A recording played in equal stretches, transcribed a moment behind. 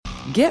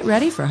Get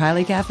ready for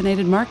highly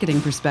caffeinated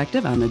marketing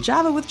perspective on the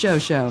Java with Joe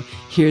show.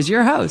 Here's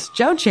your host,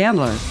 Joe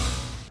Chandler.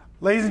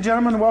 Ladies and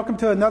gentlemen, welcome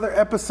to another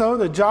episode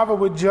of Java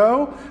with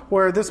Joe,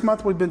 where this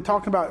month we've been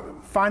talking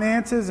about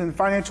finances and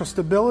financial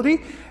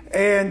stability.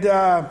 And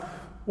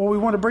what we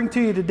want to bring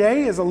to you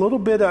today is a little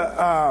bit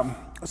of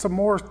some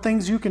more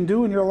things you can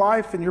do in your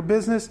life and your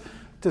business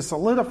to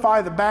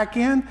solidify the back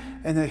end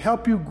and to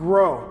help you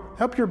grow,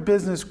 help your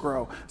business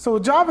grow. So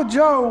with Java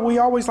Joe, we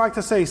always like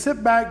to say,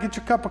 sit back, get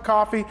your cup of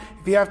coffee.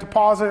 If you have to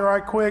pause it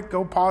right quick,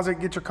 go pause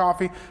it, get your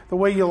coffee the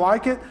way you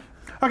like it.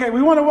 Okay,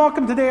 we want to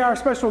welcome today our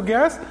special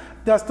guest,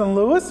 Dustin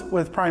Lewis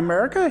with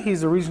Primerica.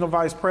 He's the Regional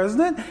Vice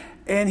President,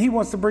 and he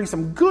wants to bring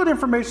some good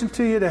information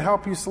to you to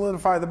help you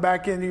solidify the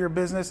back end of your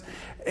business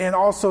and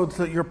also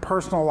to your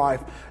personal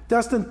life.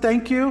 Dustin,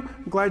 thank you.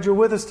 I'm glad you're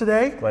with us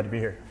today. Glad to be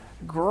here.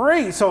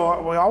 Great.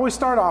 So we always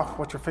start off,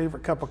 what's your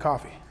favorite cup of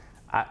coffee?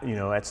 At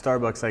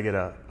Starbucks, I get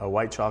a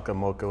white chocolate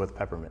mocha with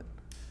peppermint.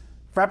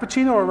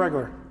 Frappuccino or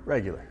regular?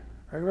 Regular.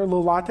 Regular, a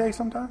little latte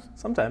sometimes?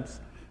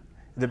 Sometimes.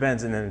 It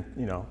depends. And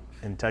then,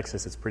 in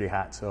Texas, it's pretty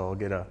hot, so I'll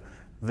get a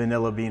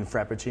vanilla bean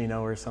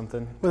frappuccino or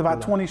something. With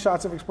about 20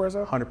 shots of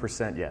espresso?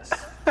 100% yes.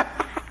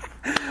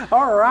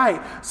 All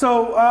right.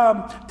 So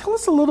tell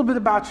us a little bit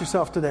about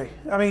yourself today.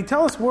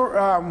 Tell us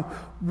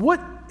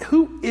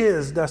who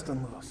is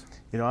Dustin Lewis?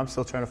 I'm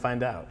still trying to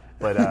find out.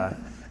 But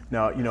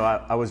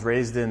I was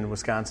raised in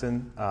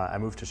Wisconsin. I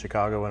moved to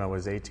Chicago when I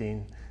was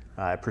 18.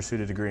 I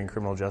pursued a degree in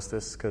criminal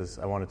justice because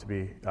I wanted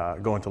to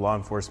go into law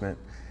enforcement.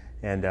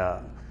 And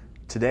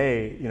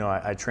today,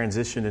 I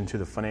transitioned into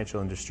the financial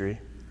industry,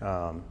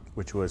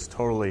 which was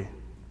totally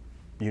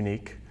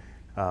unique.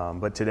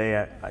 But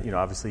today,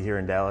 obviously here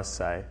in Dallas,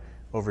 I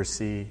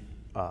oversee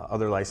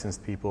other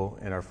licensed people,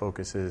 and our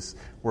focus is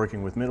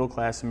working with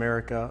middle-class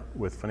America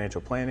with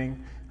financial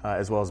planning,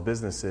 as well as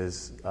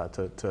businesses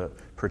to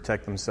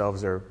protect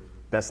themselves or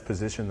best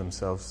position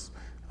themselves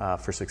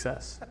for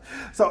success.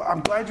 So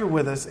I'm glad you're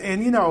with us.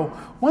 And,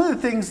 one of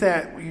the things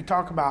that you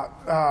talk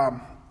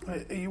about,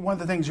 one of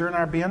the things, you're in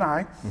our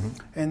BNI,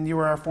 and you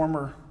were our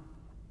former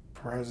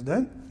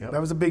president. Yep.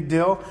 That was a big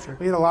deal. Sure.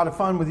 We had a lot of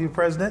fun with you,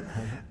 President.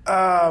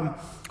 One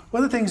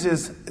of the things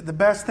is the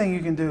best thing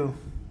you can do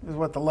is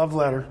what? The love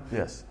letter.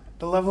 Yes.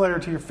 The love letter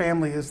to your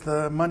family is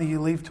the money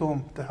you leave to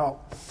them to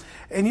help.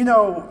 And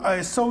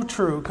it's so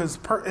true because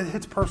it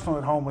hits personal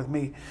at home with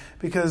me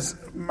because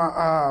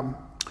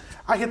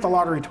I hit the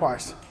lottery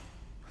twice.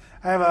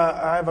 I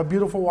have a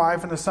beautiful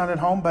wife and a son at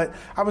home, but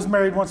I was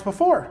married once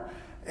before,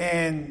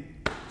 and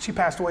she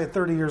passed away at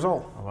 30 years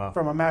old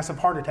from a massive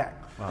heart attack.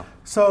 Wow.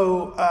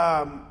 So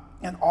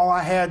and all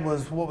I had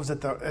was what was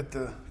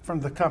from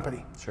the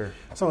company. Sure.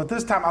 So at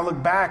this time I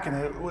look back and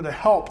it would have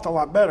helped a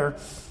lot better.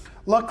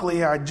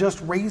 Luckily, I just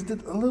raised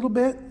it a little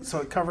bit, so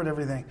it covered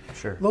everything.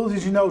 Sure. Little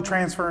did you know,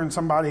 transferring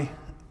somebody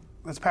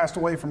that's passed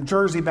away from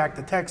Jersey back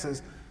to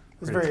Texas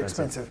is very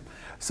expensive.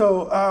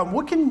 So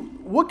what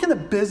can a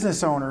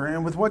business owner,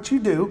 and with what you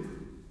do,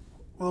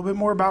 a little bit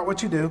more about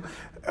what you do,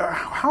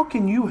 how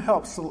can you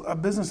help a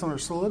business owner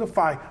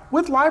solidify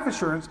with life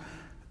insurance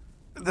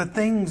the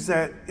things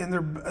that in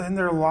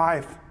their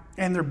life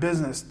and their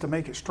business to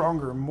make it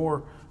stronger,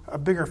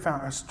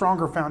 a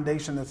stronger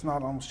foundation that's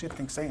not on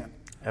shifting sand?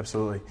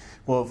 Absolutely.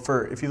 Well,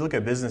 if you look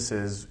at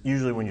businesses,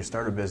 usually when you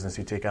start a business,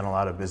 you take on a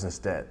lot of business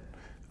debt.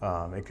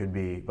 It could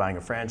be buying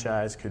a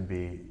franchise, could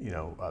be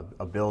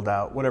a build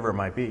out, whatever it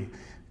might be.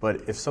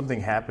 But if something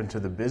happened to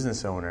the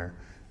business owner,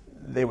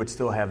 they would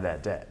still have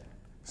that debt.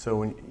 So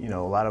when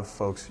a lot of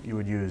folks, you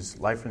would use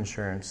life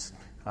insurance,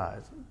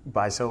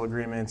 buy-sell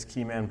agreements,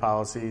 key man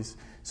policies,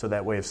 so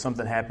that way if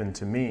something happened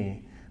to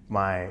me,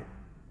 my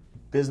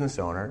business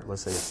owner,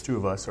 let's say it's two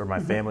of us, or my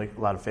family, a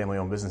lot of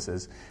family-owned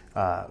businesses,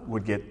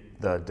 would get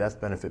the death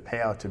benefit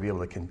payout to be able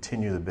to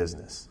continue the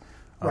business.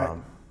 Right.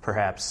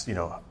 Perhaps,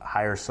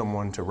 hire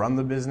someone to run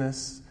the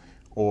business,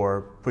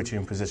 or put you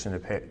in position to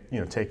pay,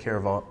 take care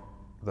of all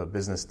the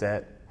business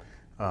debt,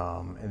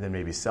 and then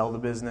maybe sell the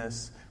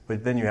business.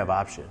 But then you have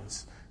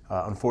options.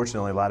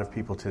 Unfortunately, a lot of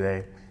people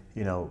today,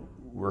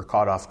 we're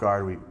caught off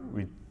guard.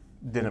 We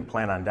didn't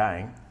plan on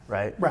dying.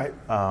 Right? Right.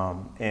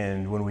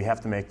 And when we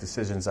have to make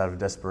decisions out of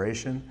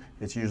desperation,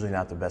 it's usually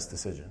not the best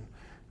decision.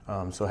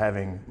 So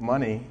having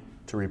money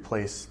to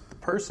replace the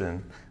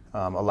person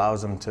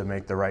allows them to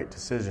make the right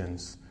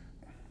decisions,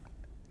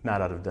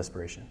 not out of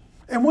desperation.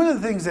 And one of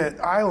the things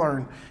that I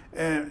learned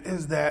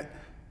is that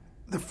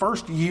the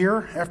first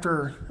year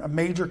after a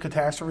major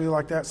catastrophe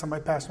like that,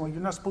 somebody passed away,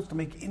 you're not supposed to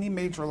make any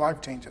major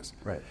life changes.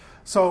 Right.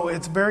 So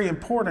it's very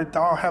important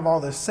to have all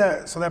this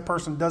set so that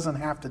person doesn't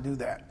have to do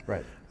that.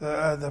 Right.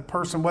 The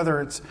person,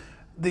 whether it's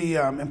the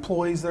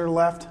employees that are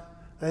left,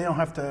 they don't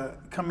have to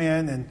come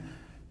in and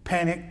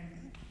panic.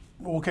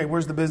 Okay,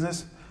 where's the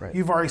business? Right.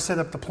 You've already set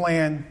up the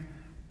plan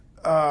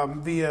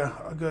via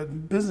a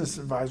good business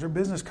advisor,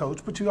 business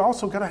coach, but you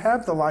also got to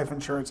have the life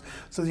insurance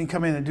so that you can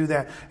come in and do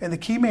that. And the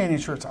key man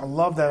insurance, I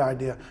love that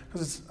idea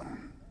because it's,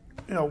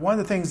 one of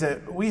the things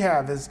that we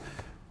have is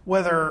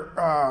whether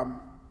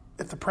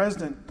if the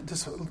president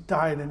just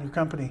died in your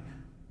company,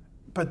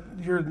 but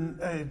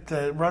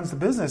that runs the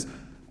business,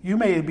 you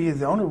may be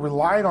the owner,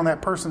 relied on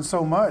that person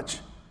so much.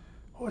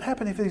 What would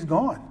happen if he's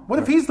gone? What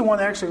if he's the one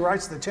that actually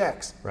writes the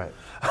checks? Right.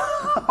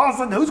 All of a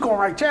sudden, who's going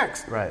to write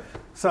checks? Right.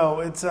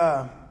 So it's,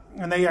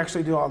 and they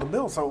actually do all the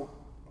bills. So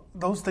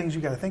those things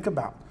you got to think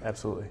about.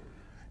 Absolutely.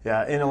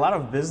 Yeah, and a lot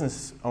of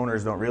business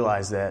owners don't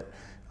realize that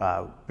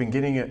been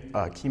getting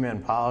a key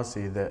man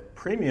policy that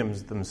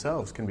premiums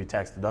themselves can be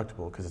tax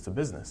deductible because it's a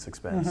business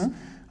expense.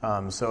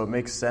 So it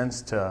makes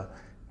sense to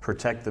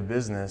protect the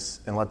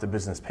business and let the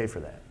business pay for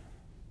that.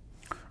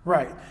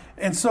 Right.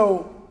 And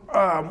so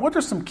what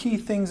are some key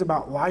things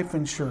about life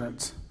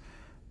insurance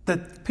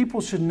that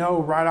people should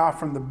know right off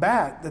from the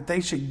bat that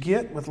they should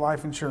get with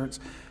life insurance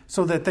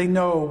so that they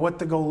know what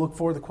to go look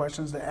for, the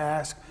questions to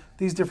ask,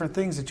 these different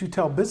things that you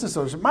tell business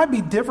owners? It might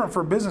be different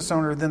for a business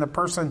owner than a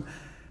person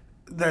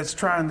that's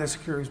trying to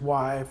secure his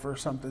wife or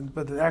something,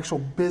 but the actual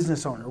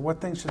business owner,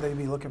 what things should they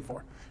be looking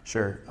for?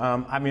 Sure.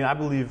 I mean, I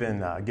believe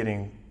in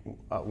getting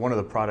one of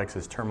the products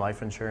is term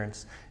life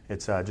insurance.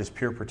 It's just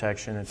pure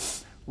protection.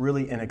 It's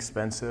really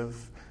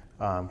inexpensive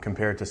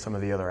compared to some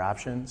of the other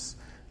options.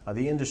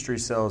 The industry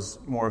sells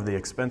more of the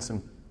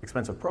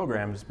expensive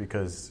programs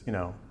because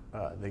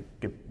they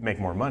make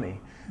more money.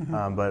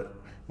 But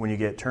when you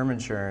get term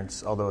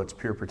insurance, although it's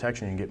pure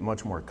protection, you get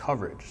much more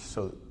coverage.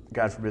 So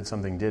God forbid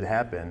something did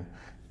happen,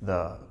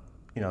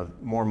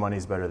 more money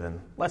is better than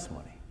less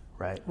money,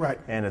 right? Right.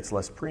 And it's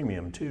less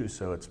premium too,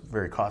 so it's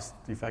very cost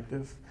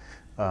effective.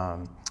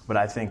 But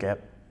I think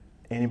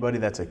anybody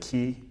that's a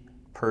key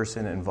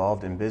person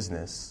involved in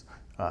business,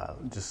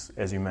 just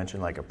as you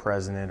mentioned, like a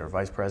president or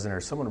vice president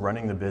or someone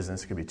running the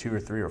business, it could be 2 or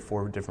 3 or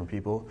 4 different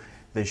people,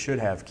 they should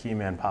have key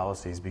man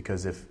policies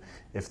because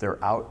if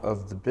they're out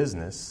of the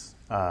business,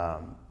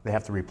 they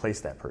have to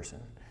replace that person,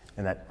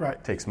 and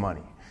that takes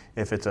money.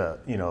 If it's a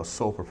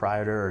sole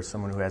proprietor or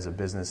someone who has a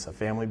business, a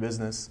family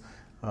business,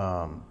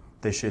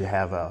 they should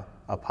have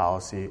a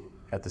policy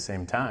at the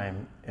same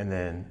time, and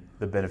then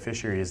the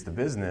beneficiary is the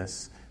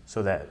business,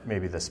 so that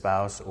maybe the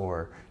spouse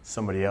or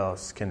somebody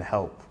else can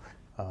help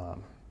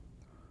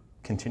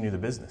continue the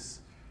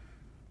business.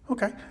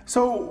 Okay.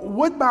 So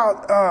what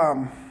about,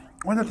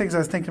 one of the things I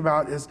was thinking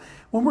about is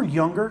when we're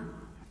younger,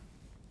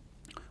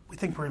 we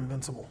think we're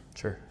invincible.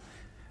 Sure.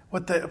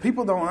 What the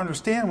people don't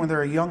understand when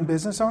they're a young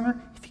business owner,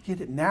 if you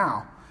get it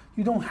now,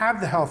 you don't have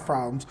the health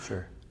problems.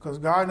 Sure. Because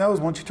God knows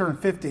once you turn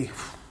 50,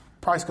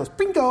 price goes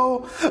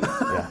bingo.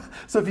 Yeah.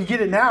 So if you get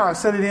it now,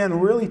 set it in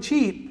really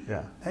cheap.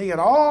 Yeah. Hey, you got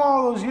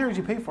all those years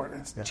you pay for it.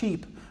 It's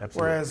cheap.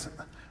 Absolutely. Whereas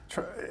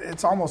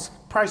it's almost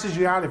prices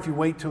you out if you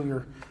wait till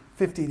you're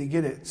 50 to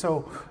get it.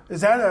 So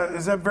is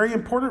that very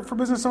important for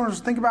business owners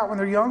to think about when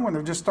they're young, when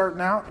they're just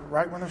starting out,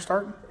 right when they're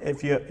starting?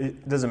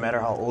 It doesn't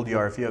matter how old you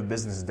are. If you have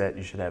business debt,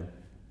 you should have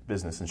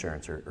business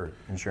insurance or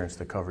insurance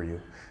to cover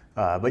you.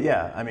 But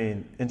yeah, I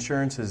mean,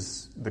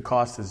 the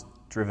cost is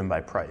driven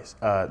by price.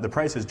 The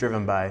price is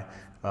driven by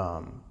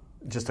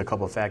just a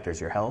couple of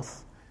factors: your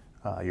health,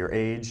 your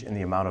age, and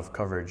the amount of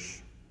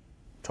coverage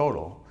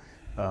total.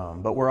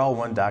 But we're all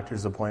one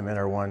doctor's appointment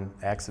or one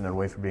accident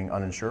away from being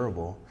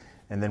uninsurable,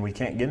 and then we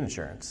can't get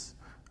insurance,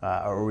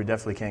 or we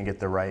definitely can't get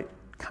the right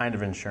kind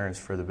of insurance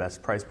for the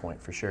best price point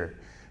for sure.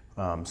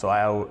 So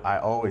I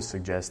always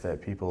suggest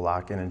that people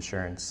lock in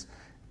insurance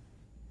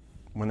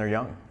when they're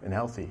young and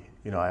healthy.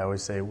 I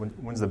always say,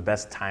 when's the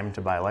best time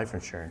to buy life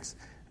insurance?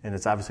 And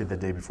it's obviously the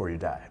day before you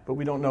die. But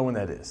we don't know when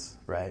that is,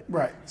 right?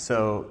 Right.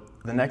 So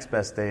the next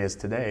best day is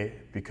today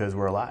because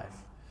we're alive.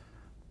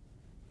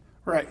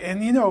 Right.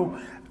 And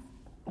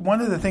one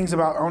of the things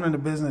about owning a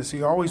business,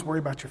 you always worry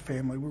about your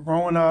family. We're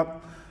growing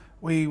up,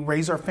 we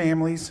raise our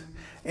families,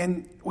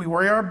 and we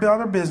worry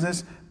about our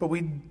business, but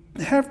we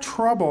have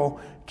trouble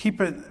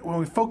when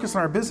we focus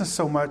on our business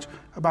so much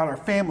about our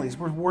families.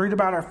 We're worried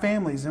about our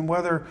families and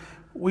whether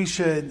we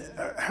should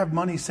have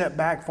money set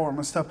back for them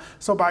and stuff.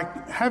 So by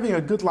having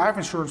a good life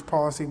insurance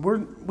policy,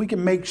 we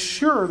can make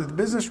sure that the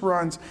business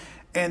runs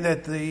and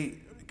that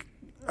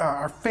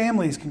our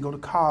families can go to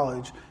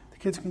college, the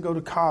kids can go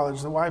to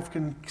college, the wife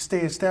can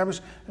stay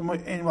established. And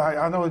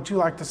I know what you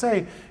like to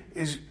say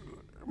is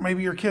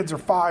maybe your kids are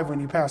 5 when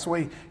you pass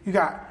away. You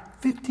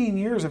got 15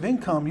 years of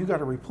income you got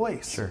to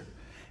replace. Sure.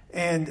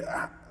 And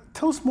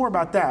tell us more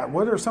about that.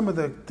 What are some of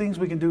the things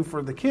we can do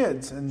for the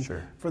kids and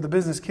for the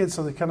business kids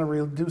so they kind of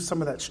reduce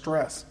some of that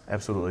stress?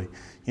 Absolutely.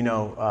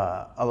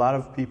 A lot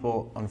of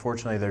people,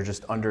 unfortunately, they're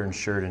just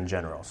underinsured in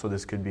general. So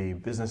this could be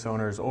business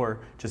owners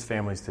or just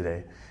families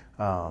today.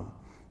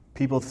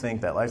 People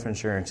think that life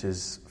insurance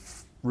is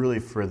really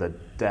for the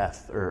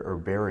death or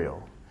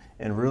burial.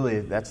 And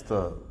really, that's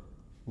the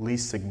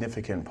least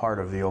significant part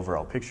of the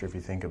overall picture if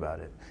you think about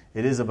it.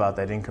 It is about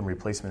that income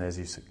replacement, as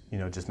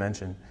you just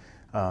mentioned.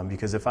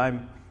 Because if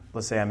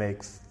let's say I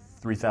make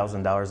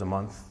 $3,000 a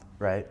month,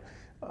 right?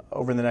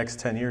 Over the next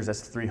 10 years,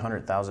 that's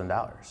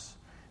 $300,000.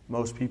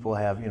 Most people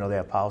have, they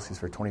have policies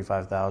for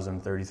 $25,000,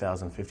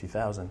 $30,000,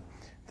 $50,000.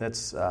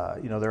 That's,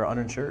 they're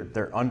uninsured.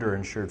 They're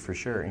underinsured for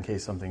sure in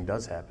case something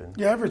does happen.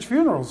 The average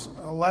funeral's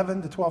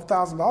 $11,000 to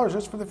 $12,000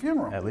 just for the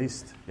funeral. At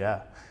least,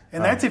 yeah.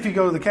 And that's if you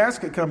go to the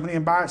casket company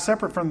and buy it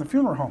separate from the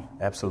funeral home.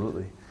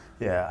 Absolutely.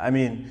 Yeah, I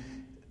mean,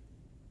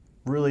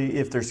 really,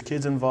 if there's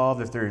kids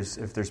involved, if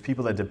there's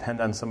people that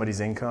depend on somebody's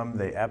income,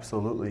 they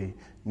absolutely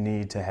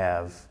need to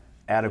have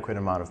adequate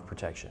amount of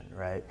protection,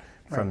 right?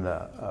 From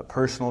the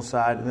personal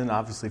side, and then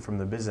obviously from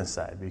the business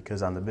side,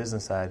 because on the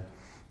business side,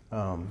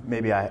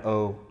 maybe I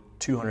owe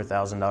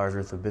 $200,000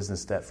 worth of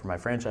business debt for my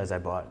franchise I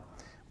bought.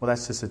 Well,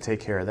 that's just to take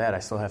care of that. I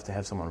still have to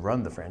have someone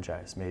run the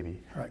franchise,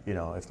 maybe,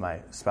 if my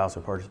spouse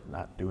or partner's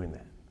not doing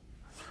that.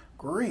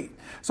 Great.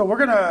 So we're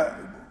going to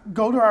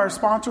go to our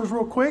sponsors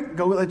real quick,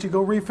 let you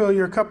go refill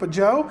your cup of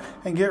Joe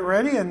and get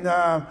ready and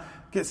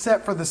get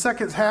set for the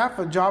second half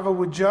of Java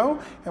with Joe.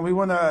 And we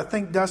want to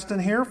thank Dustin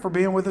here for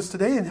being with us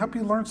today and help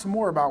you learn some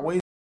more about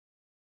ways.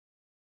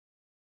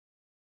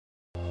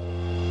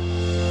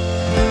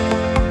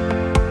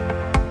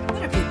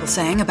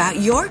 Saying about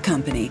your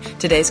company.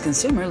 Today's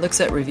consumer looks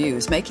at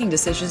reviews, making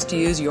decisions to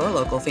use your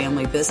local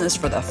family business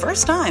for the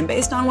first time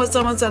based on what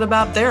someone said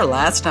about their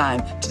last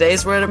time.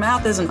 Today's word of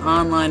mouth is an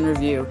online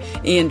review.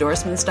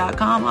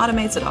 eEndorsements.com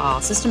automates it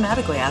all,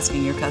 systematically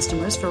asking your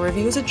customers for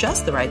reviews at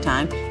just the right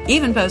time,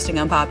 even posting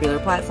on popular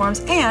platforms,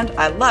 and,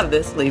 I love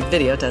this, leave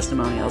video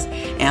testimonials.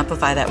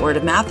 Amplify that word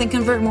of mouth and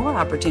convert more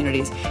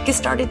opportunities. Get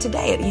started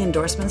today at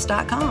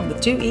eEndorsements.com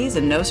with 2 E's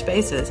and no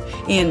spaces.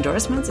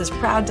 eEndorsements is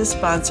proud to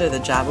sponsor the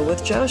Java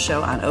with Joe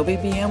show on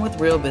OBBM with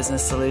Real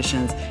Business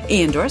Solutions.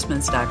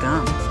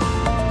 eEndorsements.com.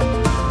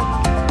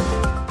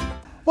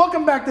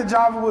 Welcome back to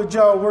Java with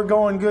Joe. We're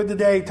going good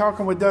today,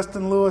 talking with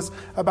Dustin Lewis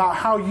about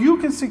how you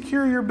can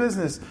secure your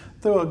business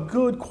through a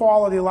good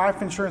quality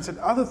life insurance and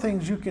other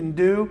things you can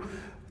do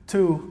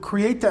to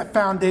create that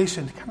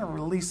foundation, to kind of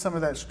release some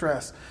of that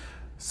stress.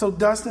 So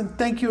Dustin,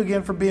 thank you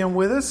again for being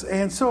with us.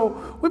 And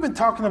so we've been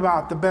talking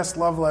about the best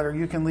love letter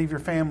you can leave your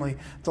family,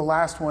 the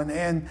last one,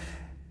 and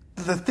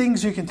the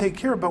things you can take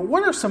care of. But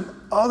what are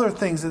some other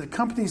things that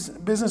companies,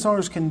 business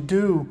owners can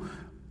do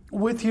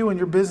with you and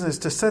your business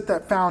to set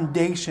that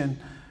foundation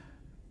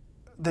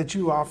that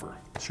you offer?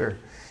 Sure.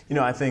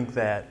 I think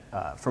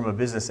that from a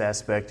business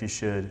aspect, you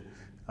should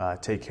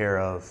take care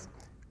of,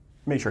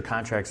 make sure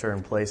contracts are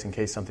in place in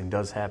case something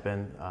does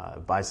happen,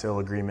 buy-sale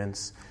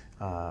agreements,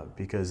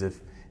 because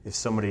if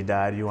somebody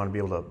died, you want to be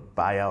able to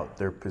buy out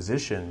their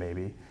position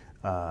maybe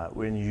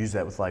when you use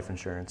that with life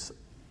insurance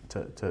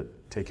to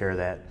take care of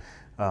that.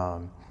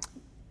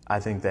 I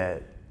think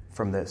that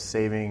from the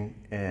saving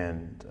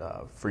and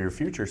for your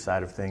future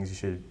side of things, you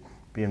should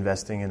be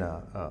investing in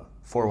a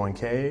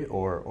 401k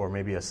or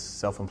maybe a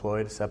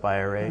self-employed SEP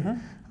IRA,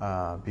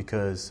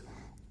 because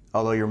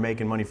although you're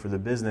making money for the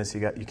business,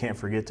 you can't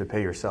forget to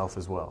pay yourself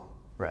as well,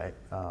 right?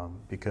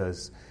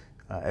 Because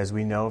as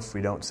we know, if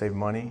we don't save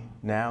money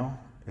now,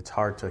 it's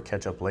hard to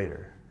catch up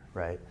later,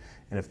 right?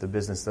 And if the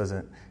business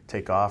doesn't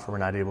take off or we're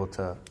not able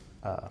to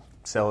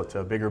sell it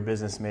to a bigger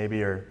business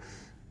maybe, or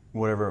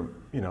whatever,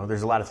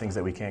 there's a lot of things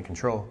that we can't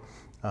control.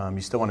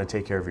 You still want to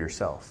take care of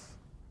yourself.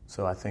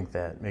 So I think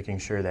that making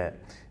sure that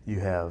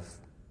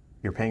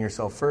you're paying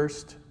yourself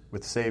first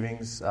with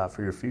savings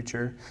for your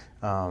future,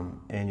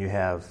 and you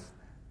have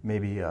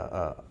maybe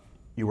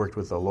you worked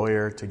with a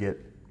lawyer to get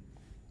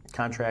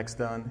contracts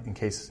done in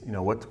case,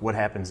 what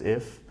happens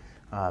if,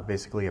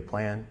 basically a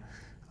plan.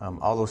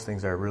 All those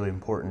things are really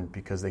important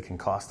because they can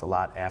cost a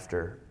lot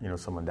after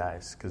someone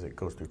dies, because it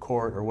goes through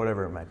court or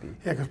whatever it might be.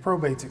 Yeah, because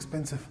probate's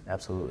expensive.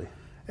 Absolutely.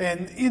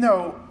 And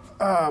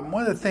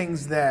one of the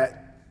things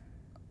that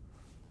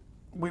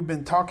we've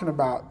been talking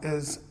about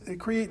is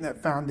creating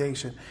that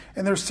foundation.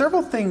 And there's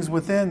several things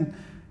within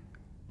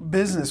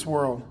business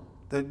world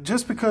that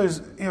just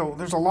because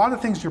there's a lot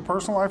of things in your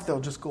personal life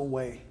they'll just go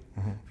away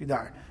if you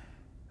die.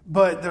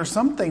 But there's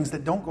some things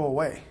that don't go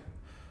away.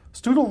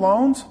 Student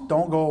loans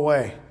don't go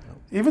away.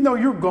 Even though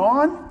you're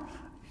gone,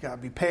 you got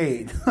to be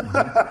paid.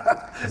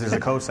 There's a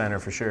co-signer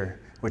for sure,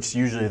 which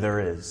usually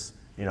there is,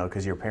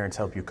 because your parents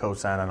help you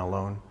co-sign on a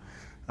loan.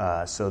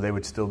 So they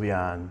would still be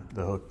on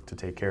the hook to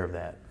take care of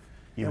that,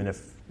 even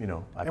if,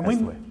 I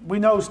passed away. We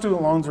know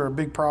student loans are a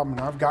big problem,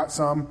 and I've got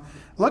some.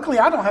 Luckily,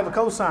 I don't have a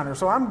co-signer,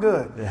 so I'm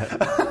good. Yeah.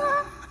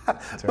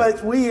 That's right.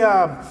 But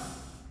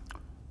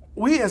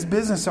we as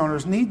business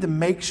owners need to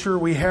make sure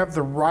we have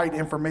the right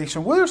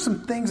information. What are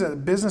some things that a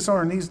business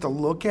owner needs to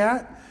look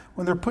at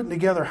when they're putting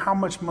together how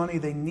much money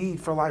they need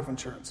for life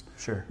insurance?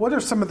 Sure. What are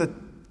some of the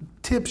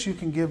tips you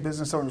can give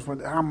business owners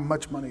with how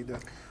much money to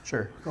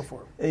go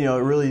for it? It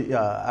really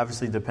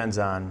obviously depends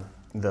on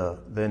the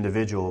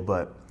individual,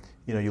 but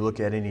you look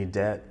at any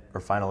debt or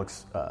final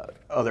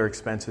other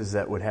expenses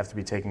that would have to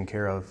be taken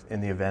care of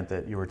in the event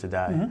that you were to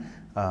die.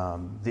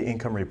 The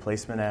income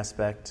replacement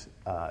aspect,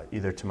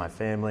 either to my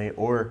family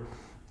or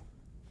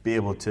be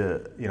able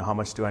to, how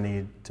much do I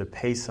need to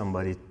pay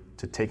somebody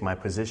to take my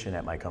position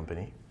at my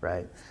company,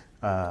 right?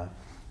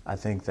 I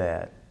think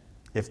that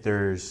if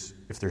there's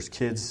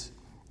kids,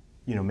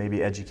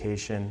 maybe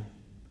education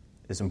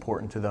is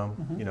important to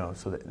them,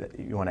 so that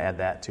you want to add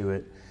that to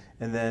it.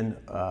 And then,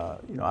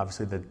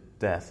 obviously the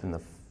death and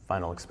the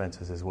final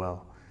expenses as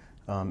well.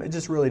 It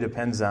just really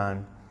depends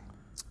on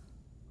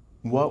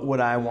what would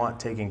I want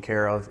taken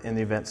care of in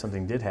the event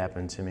something did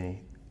happen to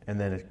me, and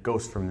then it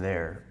goes from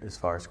there as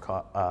far as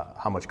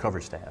how much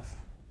coverage to have.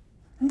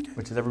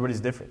 which is everybody's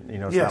different.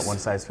 It's Yes. not one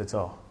size fits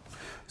all.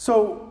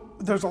 So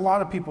there's a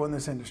lot of people in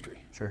this industry.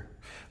 Sure.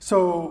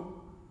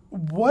 So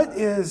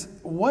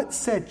what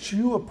sets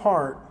you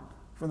apart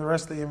from the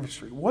rest of the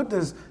industry? What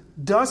does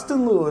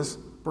Dustin Lewis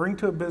bring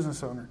to a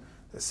business owner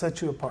that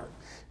sets you apart?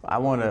 I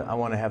want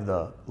to have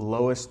the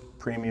lowest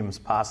premiums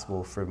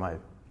possible for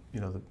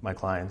my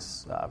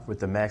clients with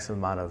the maximum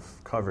amount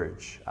of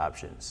coverage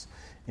options.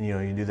 And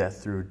you do that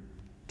through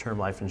term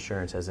life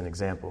insurance as an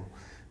example.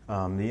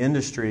 The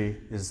industry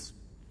is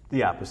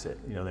the opposite.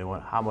 They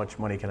want, how much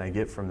money can I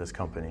get from this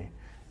company?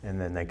 And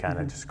then they kind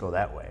of just go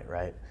that way,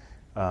 right?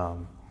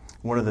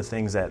 One of the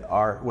things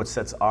what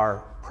sets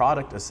our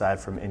product aside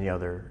from any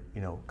other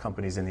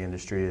companies in the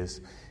industry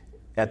is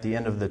at the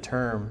end of the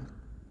term,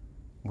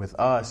 with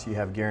us, you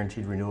have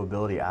guaranteed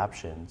renewability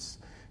options.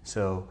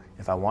 So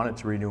if I wanted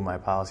to renew my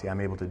policy, I'm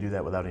able to do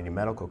that without any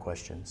medical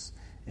questions.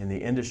 In the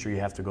industry,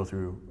 you have to go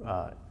through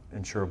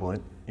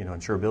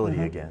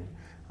insurability again.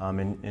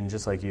 And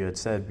just like you had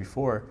said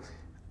before,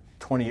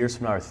 20 years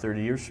from now or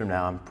 30 years from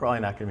now, I'm probably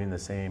not going to be in the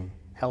same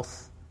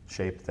health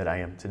shape that I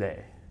am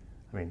today.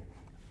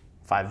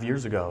 5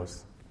 years ago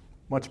was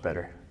much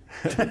better.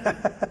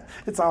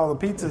 It's all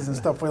the pizzas and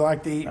stuff we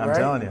like to eat, right? I'm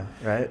telling you,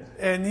 right?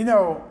 And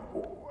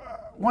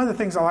one of the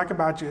things I like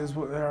about you is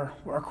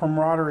our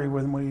camaraderie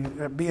when we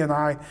at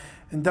BNI,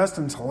 and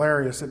Dustin's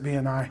hilarious at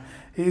BNI.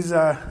 He's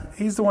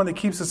the one that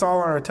keeps us all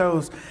on our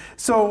toes.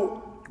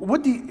 So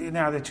what do you,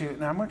 now I'm going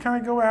to kind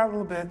of go out a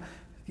little bit.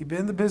 You've been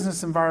in the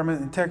business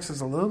environment in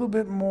Texas a little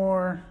bit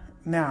more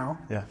now.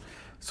 Yeah.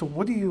 So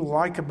what do you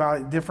like about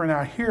it different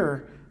out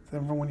here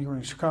than when you were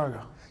in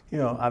Chicago?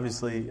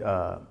 Obviously,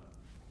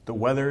 the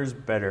weather's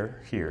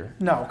better here.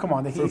 No, come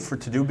on, the heat.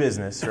 To do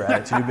business,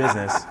 right?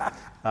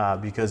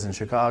 Because in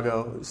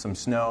Chicago, some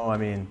snow,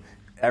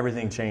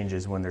 everything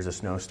changes when there's a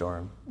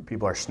snowstorm.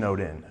 People are snowed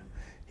in.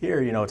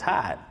 Here, it's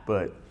hot,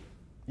 but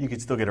you can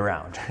still get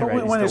around. But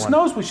right? when it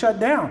snows, we shut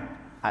down.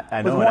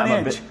 I know, with 1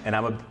 inch.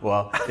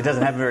 Well, it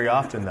doesn't happen very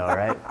often though,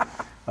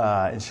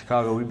 right? In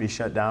Chicago, we'd be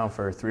shut down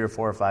for 3 or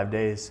 4 or 5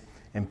 days,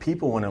 and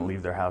people wouldn't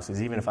leave their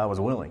houses, even if I was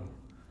willing,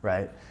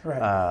 right?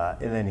 Right.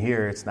 And then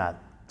here, it's not.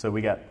 So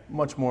we got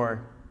much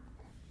more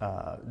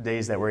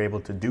days that we're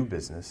able to do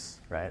business,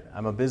 right?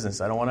 I'm a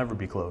business. I don't want to ever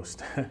be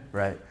closed,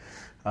 right?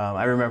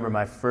 I remember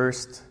my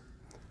first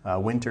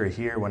winter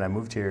here when I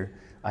moved here.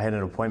 I had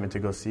an appointment to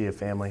go see a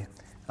family,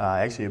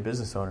 actually a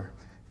business owner,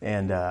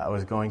 and I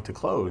was going to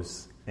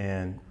close.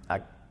 And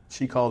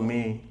she called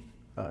me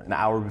an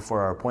hour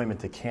before our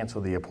appointment to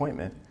cancel the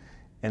appointment.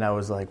 And I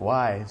was like,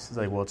 why? She's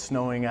like, well, it's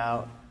snowing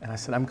out. And I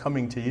said, I'm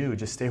coming to you.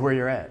 Just stay where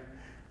you're at.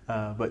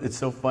 But it's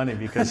so funny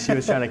because she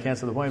was trying to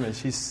cancel the appointment.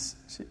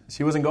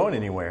 She wasn't going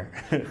anywhere,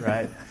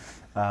 right?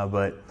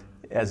 But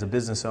as a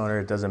business owner,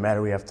 it doesn't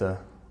matter. We have to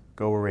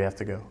go where we have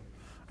to go.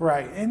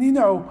 Right. And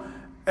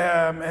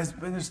as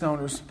business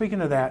owners,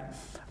 speaking of that,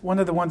 one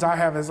of the ones I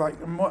have is like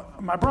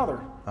my brother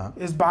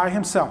is by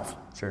himself.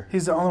 Sure.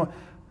 He's the only one.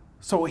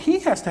 So he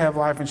has to have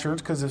life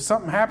insurance because if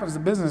something happens to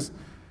business,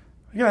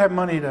 you got to have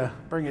money to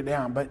bring it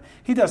down. But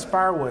he does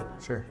firewood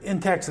in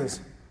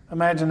Texas.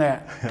 Imagine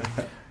that.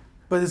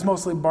 But it's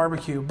mostly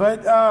barbecue.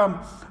 But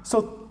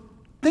so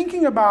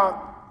thinking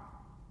about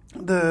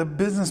the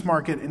business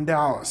market in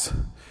Dallas,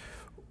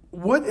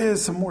 what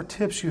is some more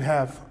tips you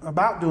have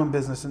about doing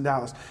business in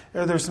Dallas?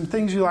 Are there some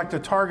things you like to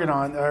target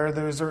on?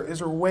 Is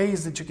there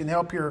ways that you can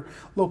help your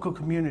local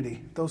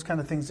community? Those kind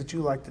of things that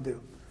you like to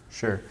do?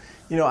 Sure.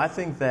 I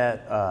think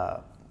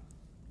that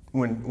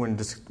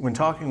when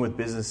talking with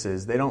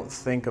businesses, they don't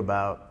think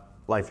about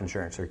life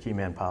insurance or key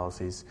man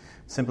policies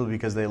simply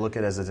because they look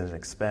at it as an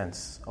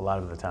expense a lot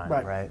of the time,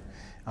 right?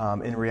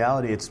 In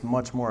reality, it's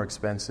much more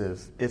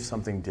expensive if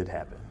something did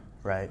happen,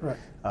 right?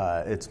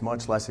 It's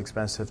much less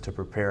expensive to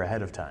prepare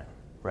ahead of time,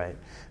 right?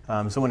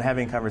 So when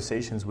having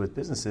conversations with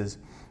businesses,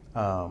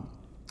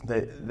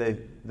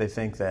 they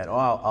think that,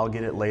 I'll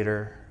get it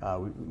later.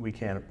 We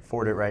can't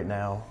afford it right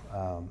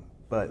now.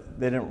 But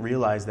they didn't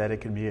realize that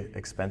it could be an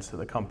expense to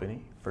the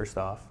company, first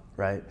off,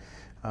 right?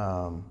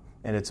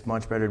 And it's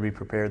much better to be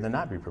prepared than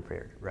not be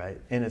prepared, right?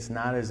 And it's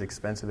not as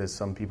expensive as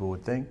some people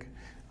would think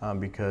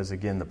because,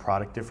 again, the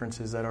product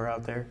differences that are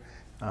out there.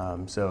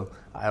 So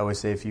I always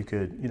say if you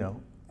could,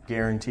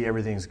 guarantee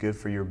everything's good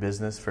for your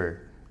business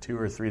for $2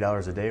 or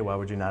 $3 a day, why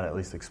would you not at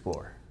least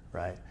explore,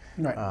 right?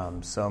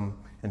 Some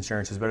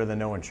insurance is better than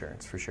no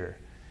insurance, for sure.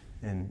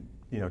 And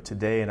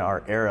today in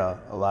our era,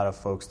 a lot of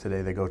folks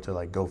today, they go to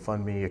like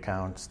GoFundMe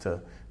accounts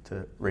to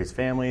raise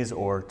families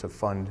or to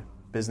fund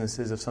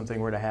businesses if something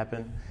were to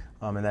happen.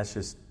 And that's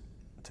just,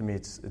 to me,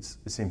 it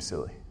seems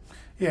silly.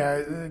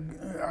 Yeah,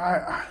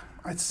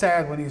 it's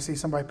sad when you see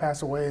somebody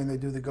pass away and they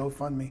do the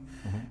GoFundMe.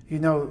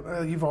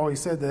 Mm-hmm. You've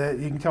always said that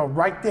you can tell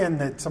right then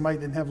that somebody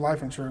didn't have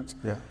life insurance.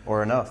 Yeah,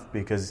 or enough,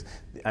 because,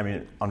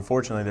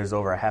 unfortunately, there's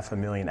over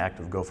 500,000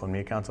 active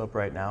GoFundMe accounts up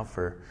right now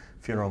for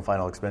funeral and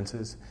final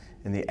expenses.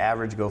 And the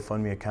average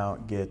GoFundMe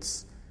account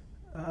gets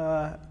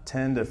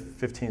 $10,000 to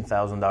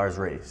 $15,000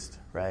 raised,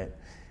 right?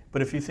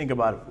 But if you think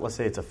about it, let's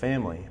say it's a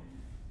family,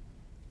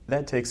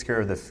 that takes care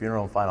of the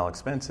funeral and final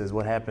expenses.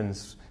 What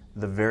happens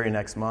the very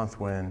next month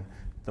when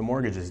the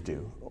mortgage is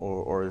due,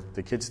 or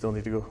the kids still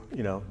need to go,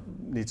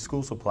 need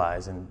school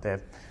supplies, and they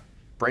have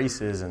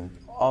braces and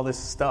all this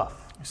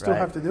stuff. You still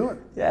have to do it.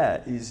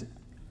 Yeah.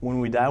 When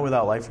we die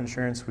without life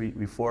insurance,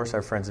 we force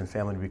our friends and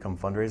family to become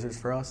fundraisers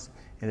for us,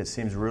 and it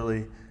seems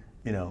really,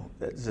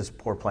 it's just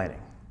poor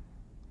planning.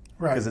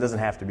 Right. Because it doesn't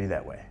have to be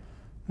that way.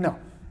 No.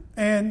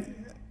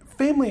 And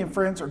family and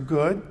friends are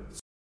good.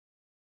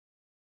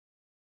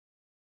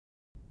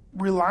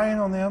 Relying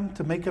on them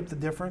to make up the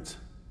difference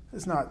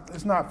is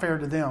not fair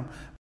to them.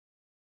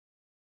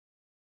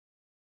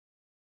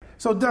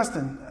 So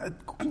Dustin,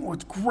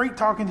 it's great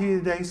talking to you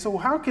today. So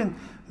how can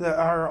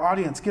our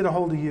audience get a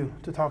hold of you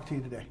to talk to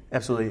you today?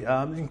 Absolutely.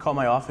 You can call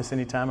my office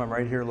anytime. I'm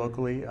right here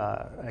locally,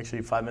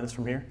 actually 5 minutes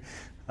from here.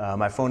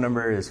 My phone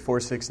number is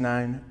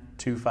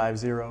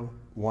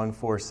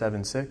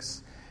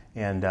 469-250-1476,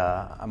 and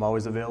I'm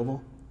always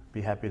available.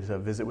 Be happy to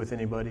visit with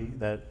anybody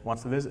that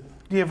wants to visit.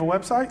 Do you have a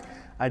website?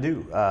 I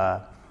do.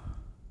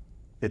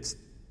 It's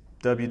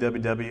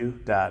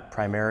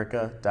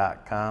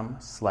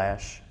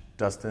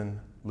www.primerica.com/Dustin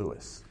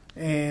Lewis.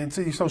 And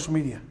so your social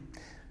media?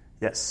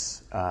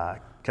 Yes.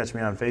 Catch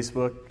me on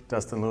Facebook,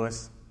 Dustin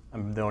Lewis.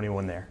 I'm the only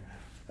one there.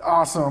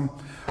 Awesome.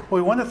 Well,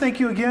 we want to thank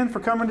you again for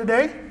coming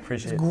today.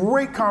 Appreciate it.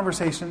 Great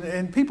conversation.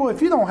 And people,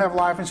 if you don't have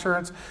life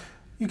insurance,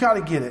 you got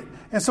to get it.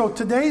 And so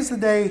today's the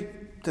day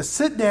to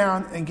sit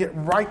down and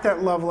write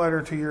that love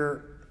letter to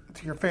your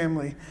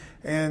family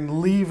and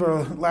leave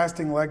a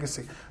lasting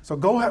legacy. So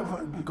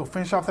go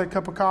finish off that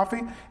cup of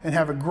coffee and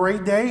have a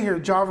great day here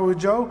at Java with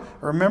Joe.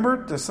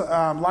 Remember to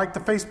like the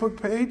Facebook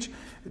page,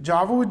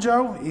 Java with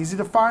Joe. Easy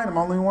to find. I'm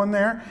only one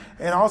there.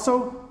 And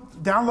also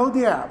download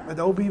the app at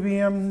the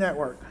OBBM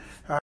Network.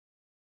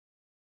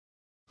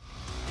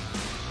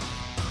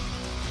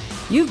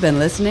 You've been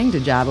listening to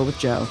Java with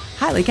Joe,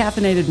 highly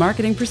caffeinated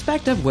marketing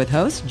perspective with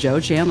host Joe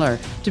Chandler.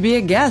 To be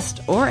a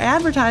guest or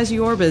advertise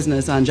your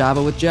business on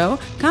Java with Joe,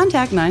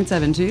 contact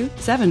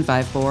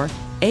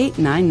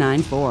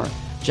 972-754-8994.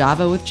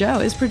 Java with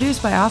Joe is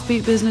produced by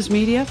Offbeat Business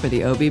Media for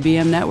the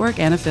OBBM Network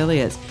and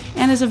affiliates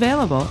and is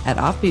available at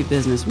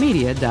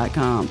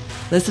offbeatbusinessmedia.com.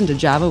 Listen to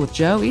Java with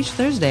Joe each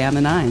Thursday on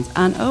the 9s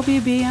on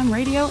OBBM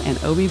Radio and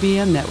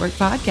OBBM Network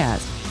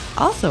podcast.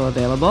 Also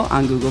available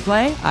on Google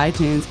Play,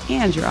 iTunes,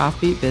 and your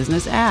Offbeat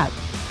Business app.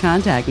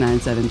 Contact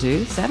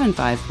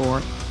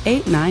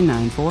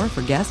 972-754-8994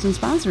 for guest and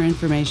sponsor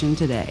information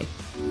today.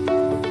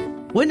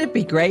 Wouldn't it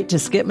be great to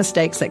skip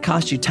mistakes that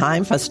cost you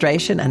time,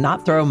 frustration, and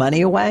not throw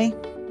money away?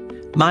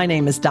 My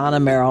name is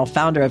Donna Merrill,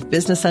 founder of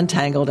Business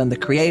Untangled and the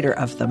creator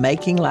of the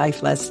Making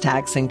Life Less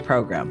Taxing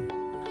program.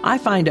 I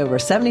find over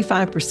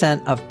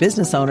 75% of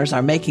business owners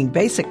are making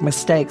basic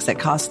mistakes that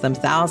cost them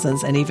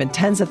thousands and even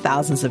tens of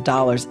thousands of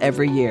dollars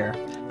every year,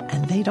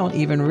 and they don't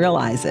even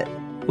realize it.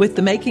 With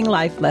the Making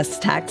Life Less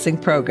Taxing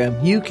program,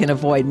 you can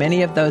avoid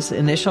many of those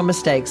initial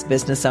mistakes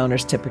business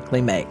owners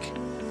typically make.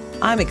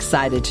 I'm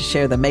excited to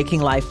share the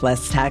Making Life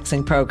Less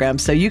Taxing program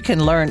so you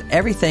can learn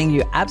everything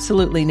you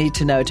absolutely need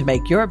to know to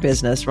make your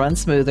business run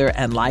smoother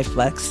and life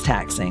less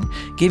taxing,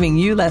 giving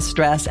you less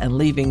stress and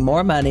leaving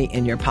more money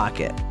in your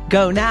pocket.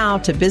 Go now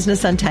to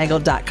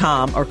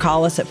businessuntangled.com or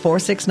call us at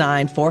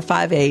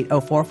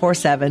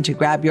 469-458-0447 to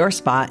grab your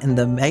spot in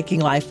the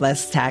Making Life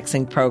Less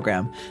Taxing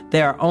program.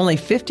 There are only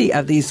 50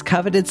 of these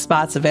coveted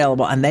spots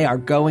available, and they are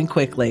going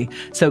quickly.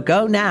 So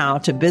go now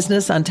to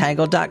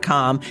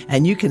businessuntangled.com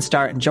and you can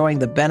start enjoying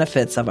the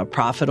benefits of a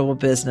profitable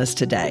business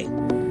today.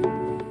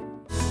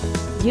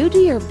 You do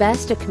your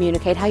best to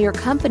communicate how your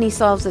company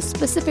solves a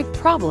specific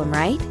problem,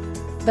 right?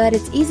 But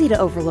it's easy to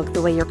overlook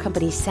the way your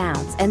company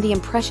sounds and the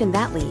impression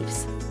that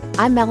leaves.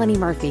 I'm Melanie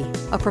Murphy,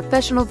 a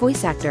professional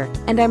voice actor,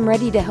 and I'm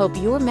ready to help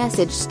your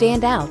message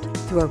stand out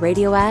through a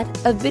radio ad,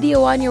 a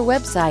video on your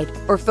website,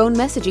 or phone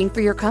messaging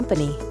for your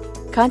company.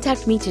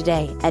 Contact me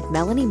today at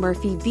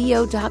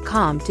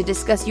melaniemurphyvo.com to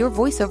discuss your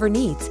voiceover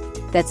needs.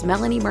 That's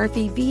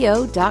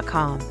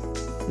melaniemurphyvo.com.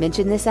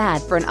 Mention this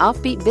ad for an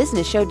Offbeat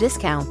Business Show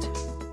discount.